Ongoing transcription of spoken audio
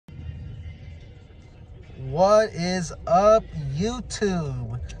What is up,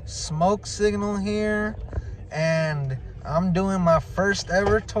 YouTube? Smoke Signal here, and I'm doing my first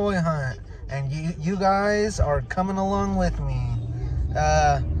ever toy hunt, and you guys are coming along with me.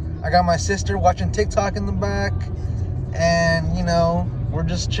 I got my sister watching TikTok in the back, and you know, we're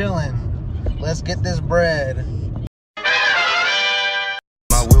just chilling. Let's get this bread.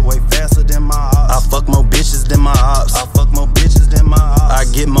 My whip way faster than my ops. I fuck more bitches than my ops. I fuck more bitches than my ops. I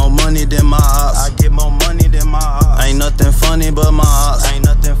get more money than my ops. I get more money than my ops. Ain't nothing funny but my ops. Ain't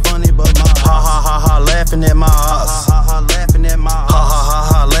nothing funny but my ops. Ha ha ha ha, laughing at my ops. Ha ha ha, laughing at my ops. Ha ha ha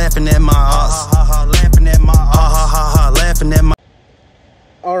ha, laughing at my ops. Ha ha ha, laughing at my ops. Ha ha ha ha, laughing at my.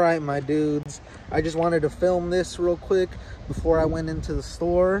 Alright, my dudes, I just wanted to film this real quick before I went into the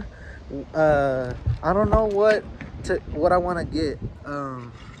store. I don't know what I want to get.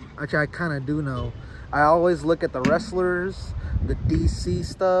 Actually, I kind of do know. I always look at the wrestlers, the DC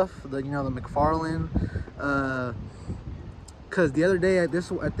stuff, the McFarlane. Cause the other day at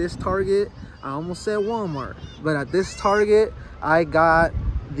this Target, I almost said Walmart, but at this Target, I got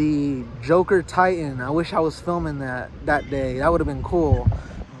the Joker Titan. I wish I was filming that day. That would have been cool.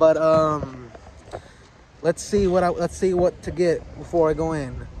 But let's see what to get before I go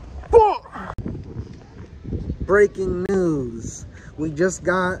in. Breaking news. We just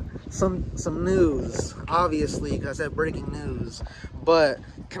got some news, obviously, because I said breaking news. But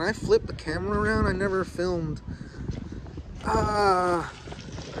can I flip the camera around? I never filmed.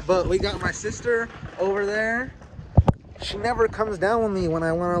 But we got my sister over there. She never comes down with me when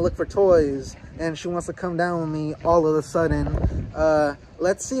I want to look for toys, and she wants to come down with me all of a sudden.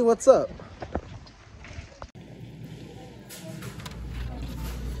 Let's see what's up.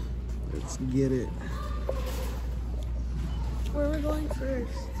 Let's get it. Where are we going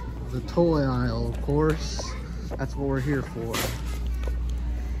first? The toy aisle, of course. That's what we're here for.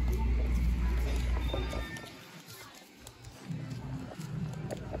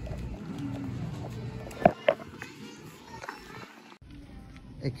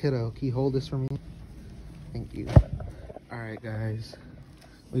 Hey kiddo, can you hold this for me? Thank you. Alright guys,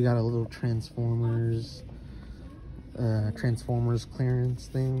 we got a little Transformers clearance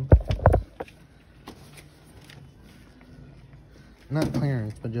thing. Not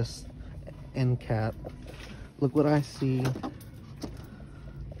clearance, but just end cap. Look what I see.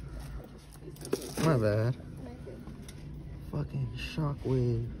 My bad. Fucking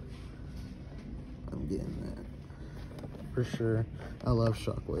Shockwave. I'm getting that. For sure. I love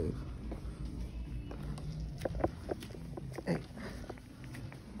Shockwave. Hey.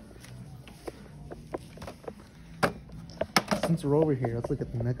 Since we're over here, let's look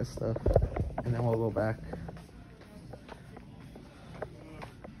at the NECA stuff, and then we'll go back.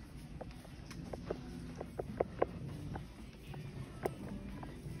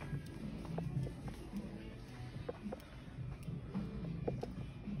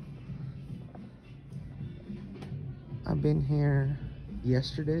 I've been here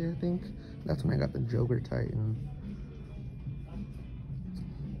yesterday, I think. That's when I got the Joker Titan.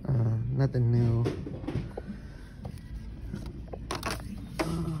 Nothing new.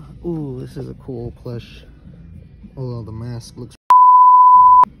 Ooh, this is a cool plush. Oh, the mask looks.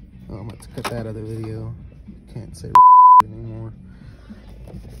 Oh, I'm about to cut that out of the video. Can't say anymore.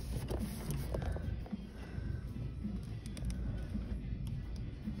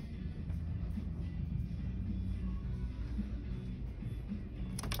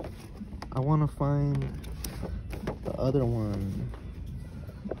 I want to find the other one,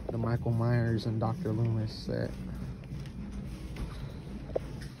 the Michael Myers and Dr. Loomis set.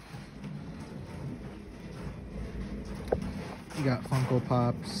 You got Funko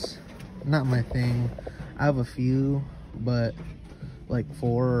Pops, not my thing. I have a few, but like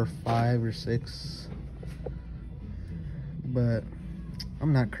 4 or 5 or 6, but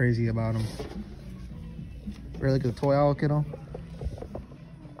I'm not crazy about them. Really, like the toy aisle, kiddo?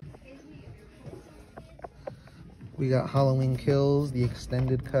 We got Halloween Kills, the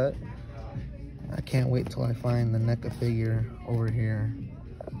extended cut. I can't wait till I find the NECA figure over here.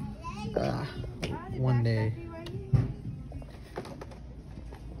 One day.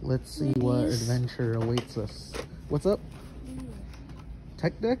 Let's see what adventure awaits us. What's up?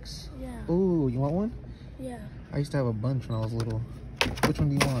 Tech decks? Yeah. Ooh, you want one? Yeah. I used to have a bunch when I was little. Which one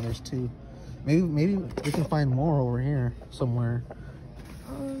do you want? There's 2. Maybe we can find more over here somewhere.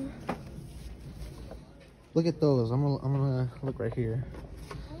 Look at those. I'm gonna look right here.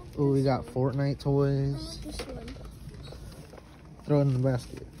 Oh, we got Fortnite toys. I like this one. Throw it in the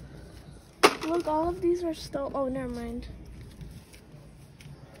basket. Look, all of these are still. Oh, never mind.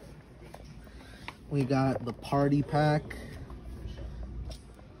 We got the party pack.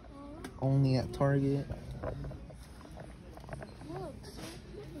 Only at Target. Look,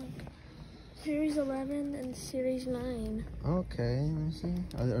 Series 11 and Series 9. Okay, let me see.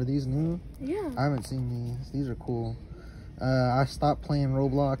 Are these new? Yeah. I haven't seen these. These are cool. I stopped playing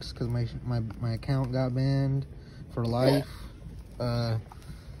Roblox because my account got banned for life.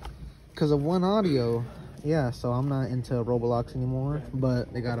 Because of one audio. Yeah, so I'm not into Roblox anymore.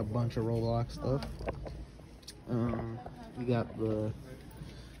 But they got a bunch of Roblox stuff. You got the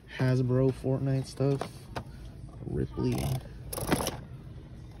Hasbro Fortnite stuff. Ripley.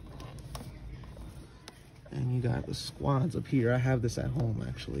 And you got the squads up here. I have this at home,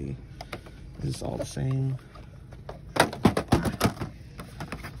 actually. It's all the same.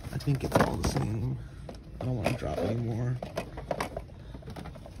 I think it's all the same. I don't want to drop anymore.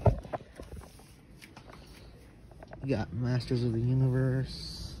 You got Masters of the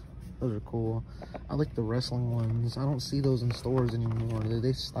Universe. Those are cool. I like the wrestling ones. I don't see those in stores anymore. Did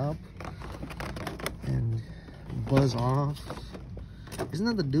they stop? And Buzz Off. Isn't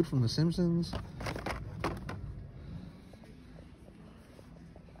that the dude from The Simpsons?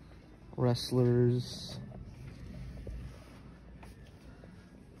 Wrestlers.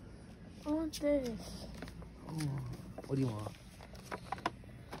 I want this. Oh, what do you want?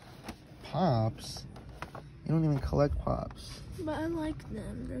 Pops? You don't even collect Pops. But I like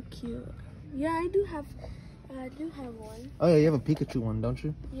them. They're cute. Yeah, I do have one. Oh yeah, you have a Pikachu one, don't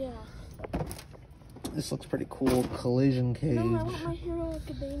you? Yeah. This looks pretty cool. Collision cage. No, I want My Hero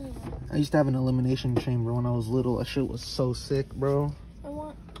Academia. I used to have an elimination chamber when I was little. That shit was so sick, bro. I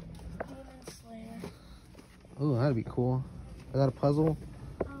want Demon Slayer. Ooh, that'd be cool. I got a puzzle.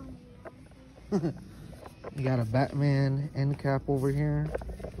 Yeah. You got a Batman end cap over here.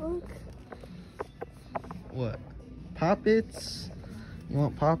 Look. What? Poppets? You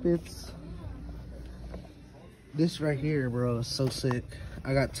want Poppets? This right here, bro, is so sick.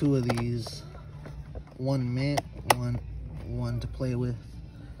 I got two of these. One mint, one to play with.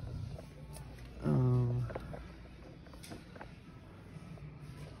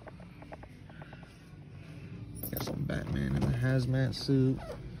 Got some Batman in a hazmat suit.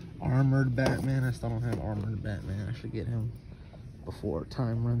 Armored Batman. I still don't have armored Batman. I should get him before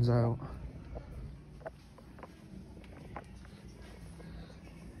time runs out.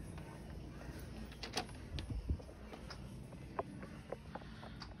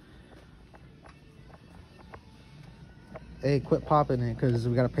 Hey, quit popping it because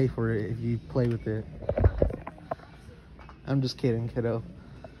we gotta pay for it if you play with it. I'm just kidding, kiddo.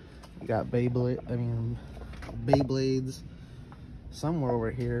 You got Beyblades somewhere over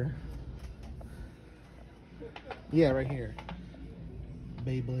here. Yeah, right here.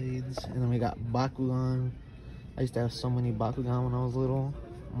 Beyblades, and then we got Bakugan. I used to have so many Bakugan when I was little.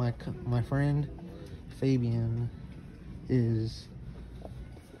 My friend Fabian is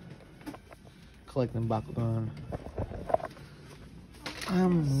collecting Bakugan.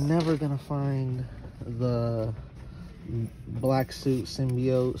 I'm never gonna find the black suit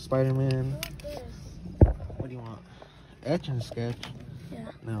symbiote Spider-Man. What do you want? Etch and sketch?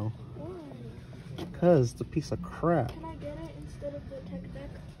 Yeah. No. Why? Because it's a piece of crap. Can I get it instead of the tech deck?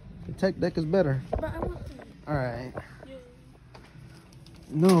 The tech deck is better. But I want that. Alright. Yeah.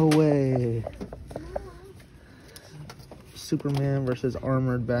 No way. Superman versus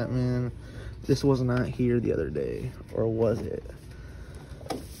armored Batman. This was not here the other day. Or was it?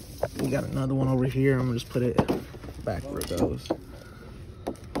 We got another one over here. I'm gonna just put it back where it goes.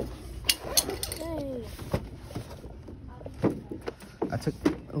 Hey. I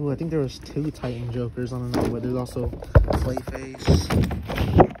think there was 2 Titan Jokers on another one. There's also Clayface.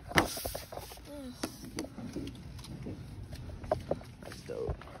 That's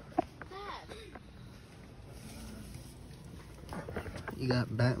dope. You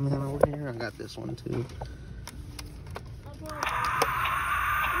got Batman over here. I got this one too.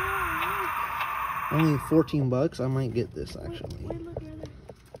 Only 14 bucks. I might get this actually. Wait, look, brother.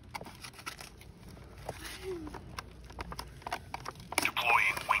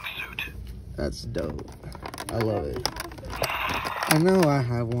 Deploying wingsuit. That's dope. I love it. I know I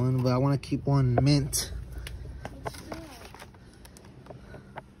have one, but I want to keep one mint.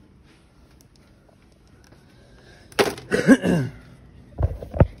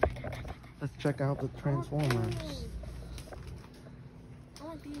 Let's check out the Transformers. I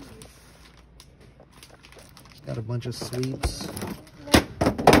want these. Got a bunch of sweeps.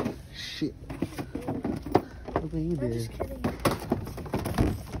 Shit. Look what you I'm did. just kidding.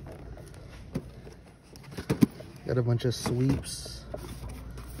 Got a bunch of sweeps.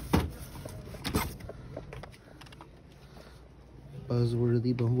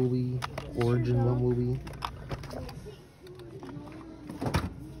 Buzzworthy Bumblebee. Origin Bumblebee.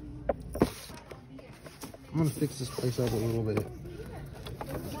 I'm gonna fix this place up a little bit.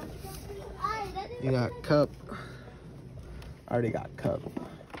 You got Cup. I already got Cup.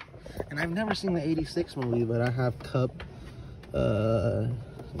 And I've never seen the 86 movie, but I have Cup,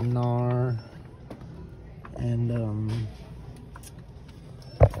 Nar, and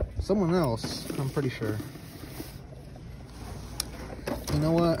someone else, I'm pretty sure. You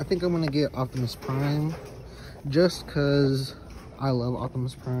know what? I think I'm gonna get Optimus Prime just because I love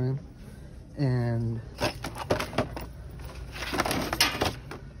Optimus Prime. And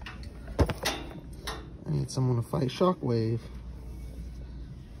I need someone to fight Shockwave.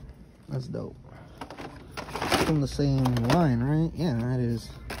 That's dope. It's from the same line, right? Yeah, that is.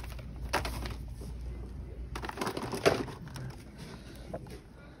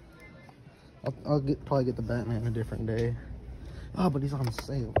 I'll probably get the Batman a different day. Oh, but he's on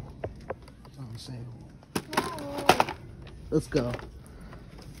sale. He's on sale. Oh. Let's go.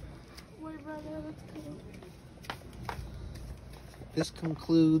 Wait, brother, let's go. This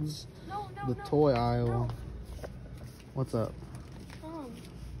concludes the toy aisle. What's up?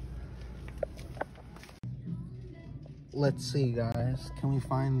 Let's see, guys. Can we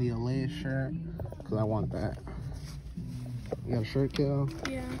find the Alea shirt? Because I want that. You got a shirt, kiddo?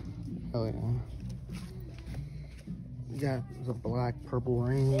 Yeah. Oh, yeah. You got the black purple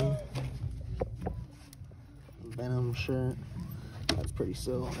rain. Venom shirt. That's pretty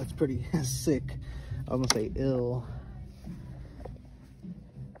That's pretty sick. I was gonna say ill.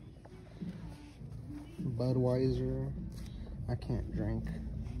 Budweiser. I can't drink.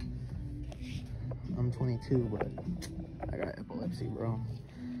 I'm 22, but I got epilepsy, bro.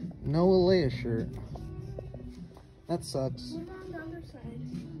 No Alea shirt. That sucks. What on the other side?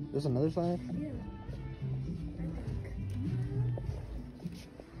 There's another side? Yeah. I think.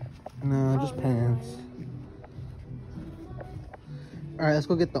 No, just pants. Alright, let's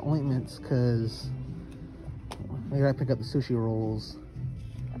go get the ointments, because we gotta pick up the sushi rolls.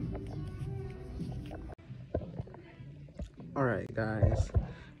 Alright, guys.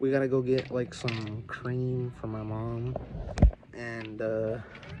 We gotta go get like some cream for my mom, and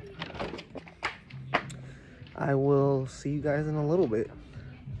I will see you guys in a little bit.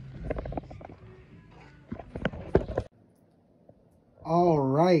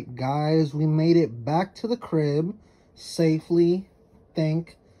 Alright, guys, we made it back to the crib safely.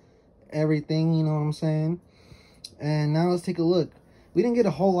 Thank everything, you know what I'm saying? And now let's take a look. We didn't get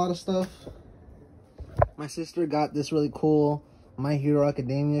a whole lot of stuff. My sister got this really cool My Hero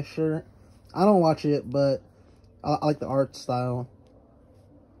Academia shirt. I don't watch it, but I like the art style.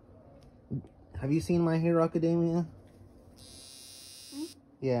 Have you seen My Hero Academia? Hmm?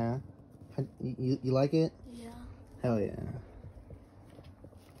 Yeah. You like it? Yeah. Hell yeah.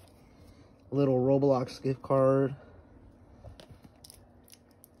 A little Roblox gift card.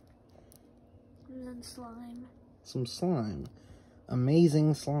 And then slime. Some slime.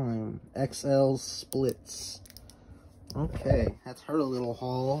 Amazing slime. XL splits. Okay, that's her little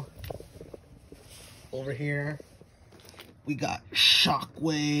haul. Over here, we got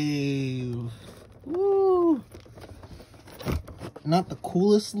Shockwave. Woo! Not the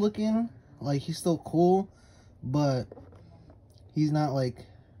coolest looking. Like, he's still cool, but he's not like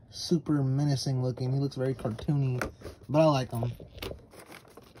super menacing looking. He looks very cartoony, but I like him.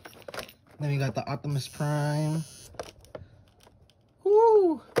 Then we got the Optimus Prime.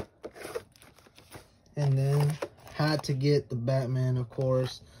 Woo! And then had to get the Batman, of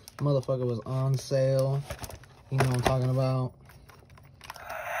course. Motherfucker was on sale. You know what I'm talking about.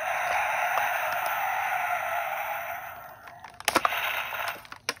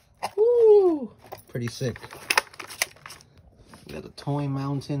 Woo! Pretty sick. We got the Toy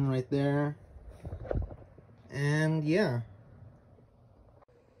Mountain right there. And yeah.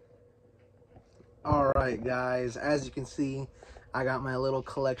 Alright, guys. As you can see, I got my little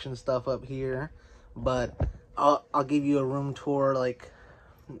collection stuff up here. But I'll give you a room tour like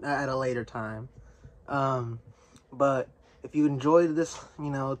at a later time. But if you enjoyed this, you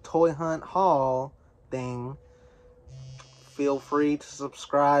know, toy hunt haul thing, feel free to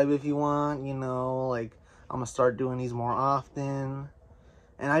subscribe if you want. You know, like, I'm gonna start doing these more often.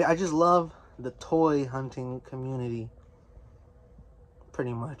 And I just love the toy hunting community,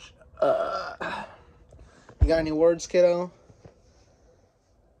 pretty much. You got any words, kiddo?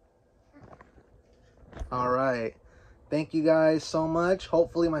 All right. Thank you guys so much.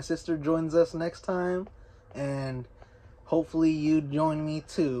 Hopefully my sister joins us next time. And hopefully you join me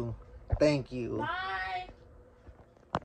too. Thank you. Bye.